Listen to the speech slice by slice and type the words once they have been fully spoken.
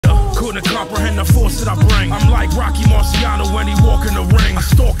couldn't comprehend the force that I bring. I'm like Rocky Marciano when he walk in the ring. I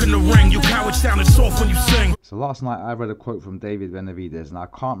stalk in the ring, you cowards sounded soft when you sing. So last night I read a quote from David Benavidez, and I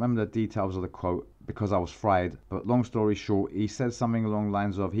can't remember the details of the quote because I was fried, but long story short, he said something along the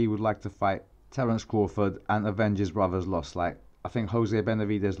lines of he would like to fight Terence Crawford and avenge his brother's loss. Like, I think Jose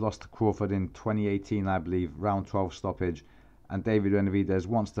Benavidez lost to Crawford in 2018, I believe, round 12 stoppage, and David Benavidez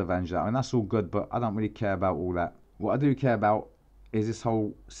wants to avenge that. I mean, that's all good, but I don't really care about all that. What I do care about is this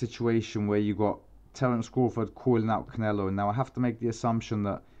whole situation where you got Terence Crawford calling out Canelo, and now I have to make the assumption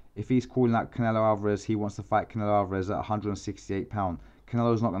that if he's calling out Canelo Alvarez, he wants to fight Canelo Alvarez at 168 pound.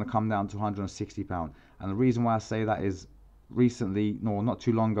 Canelo's not going to come down to 160 pound, and the reason why I say that is recently, no, not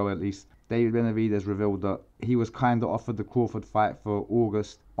too long ago at least, David Benavidez revealed that he was kind of offered the Crawford fight for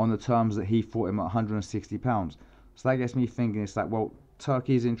August on the terms that he fought him at 160 pounds. So that gets me thinking, it's like, well,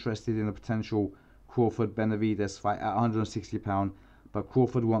 Turkey is interested in a potential Crawford Benavidez fight at 160 pound, but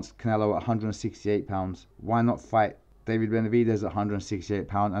Crawford wants Canelo at 168 pounds. Why not fight David Benavidez at 168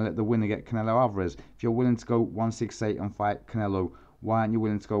 pound and let the winner get Canelo Alvarez? If you're willing to go 168 and fight Canelo, why aren't you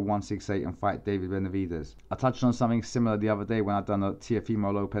willing to go 168 and fight David Benavidez? I touched on something similar the other day when I done a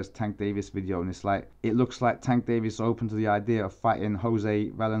Teofimo Lopez Tank Davis video, and it's like, it looks like Tank Davis is open to the idea of fighting Jose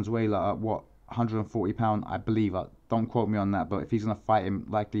Valenzuela at what, 140 pound, I believe. Don't quote me on that, but if he's gonna fight him,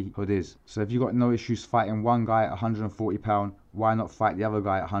 likelihood is. So if you got no issues fighting one guy at 140 pound, why not fight the other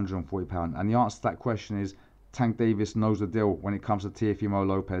guy at 140 pound? And the answer to that question is Tank Davis knows the deal when it comes to Teofimo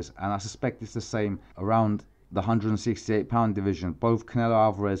Lopez, and I suspect it's the same around the 168 pound division. Both Canelo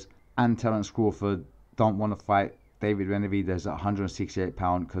Alvarez and Terence Crawford don't want to fight David Benavidez at 168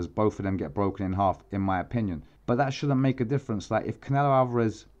 pound because both of them get broken in half, in my opinion. But that shouldn't make a difference. Like, if Canelo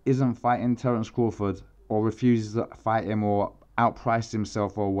Alvarez isn't fighting Terence Crawford or refuses to fight him or outpriced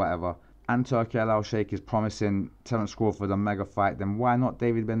himself or whatever, and Turki Al-Sheikh is promising Terence Crawford a mega fight, then why not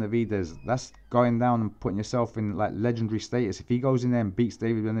David Benavidez? That's going down and putting yourself in like legendary status. If he goes in there and beats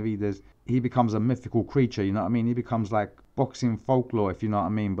David Benavidez, he becomes a mythical creature, you know what I mean? He becomes like boxing folklore, if you know what I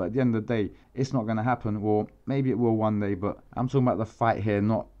mean. But at the end of the day, it's not going to happen, or maybe it will one day, but I'm talking about the fight here,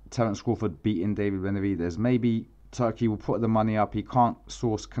 not Terence Crawford beating David Benavidez. Maybe Turkey will put the money up, he can't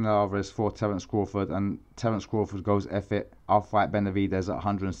source Canelo Alvarez for Terence Crawford, and Terence Crawford goes, F it, I'll fight Benavidez at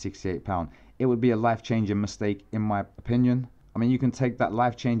 168 pound. It would be a life-changing mistake in my opinion. I mean, you can take that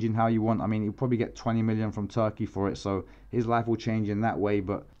life-changing how you want. I mean, he'll probably get 20 million from Turkey for it, so his life will change in that way.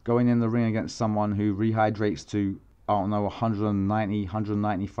 But going in the ring against someone who rehydrates to, I don't know, 190,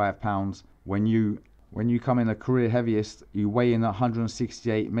 195 pounds, when you come in a career heaviest, you weigh in at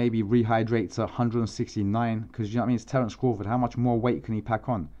 168, maybe rehydrate to 169, because you know what I mean, it's Terence Crawford. How much more weight can he pack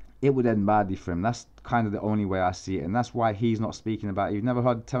on? It would end badly for him. That's kind of the only way I see it, and that's why he's not speaking about it. You've never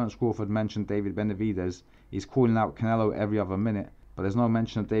heard Terence Crawford mention David Benavidez. He's calling out Canelo every other minute, but there's no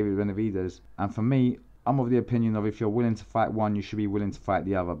mention of David Benavidez. And for me, I'm of the opinion of if you're willing to fight one, you should be willing to fight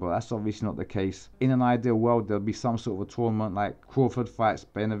the other, but that's obviously not the case. In an ideal world, there'll be some sort of a tournament like Crawford fights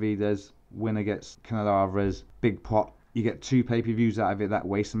Benavidez, winner gets Canelo Alvarez, big pot. You get 2 pay-per-views out of it that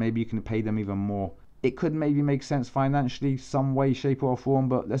way, so maybe you can pay them even more. It could maybe make sense financially, some way, shape or form,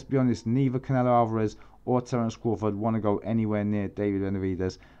 but let's be honest, neither Canelo Alvarez or Terence Crawford want to go anywhere near David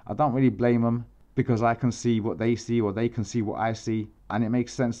Benavidez. I don't really blame them, because I can see what they see, or they can see what I see, and it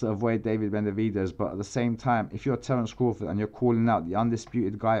makes sense to avoid David Benavidez. But at the same time, if you're Terence Crawford and you're calling out the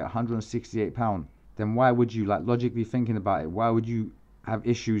undisputed guy at 168 pound, then why would you, like, logically thinking about it, why would you have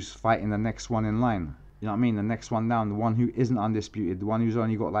issues fighting the next one in line? You know what I mean? The next one down, the one who isn't undisputed, the one who's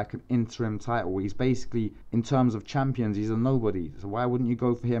only got like an interim title. He's basically, in terms of champions, he's a nobody. So why wouldn't you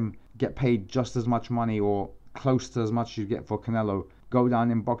go for him, get paid just as much money or close to as much as you get for Canelo, go down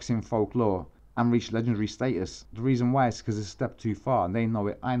in boxing folklore and reach legendary status? The reason why is because it's a step too far, and they know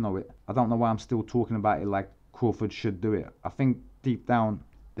it, I know it. I don't know why I'm still talking about it like Crawford should do it. I think deep down,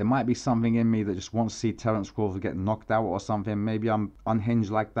 there might be something in me that just wants to see Terence Crawford get knocked out or something. Maybe I'm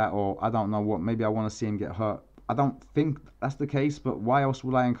unhinged like that, or I don't know what. Maybe I want to see him get hurt. I don't think that's the case, but why else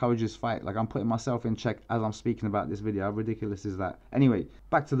would I encourage this fight? Like, I'm putting myself in check as I'm speaking about this video. How ridiculous is that? Anyway,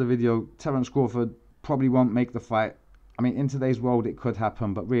 back to the video. Terence Crawford probably won't make the fight. I mean, in today's world, it could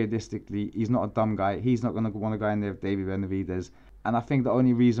happen, but realistically, he's not a dumb guy. He's not going to want to go in there with David Benavidez. And I think the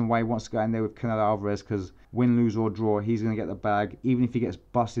only reason why he wants to go in there with Canelo Alvarez, because win, lose or draw, he's going to get the bag. Even if he gets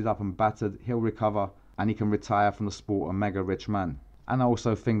busted up and battered, he'll recover and he can retire from the sport a mega rich man. And I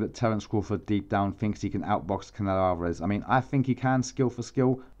also think that Terence Crawford deep down thinks he can outbox Canelo Alvarez. I mean, I think he can skill for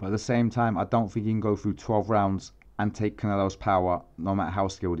skill, but at the same time, I don't think he can go through 12 rounds and take Canelo's power no matter how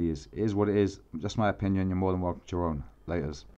skilled he is. It is what it is. Just my opinion. You're more than welcome to your own. Laters.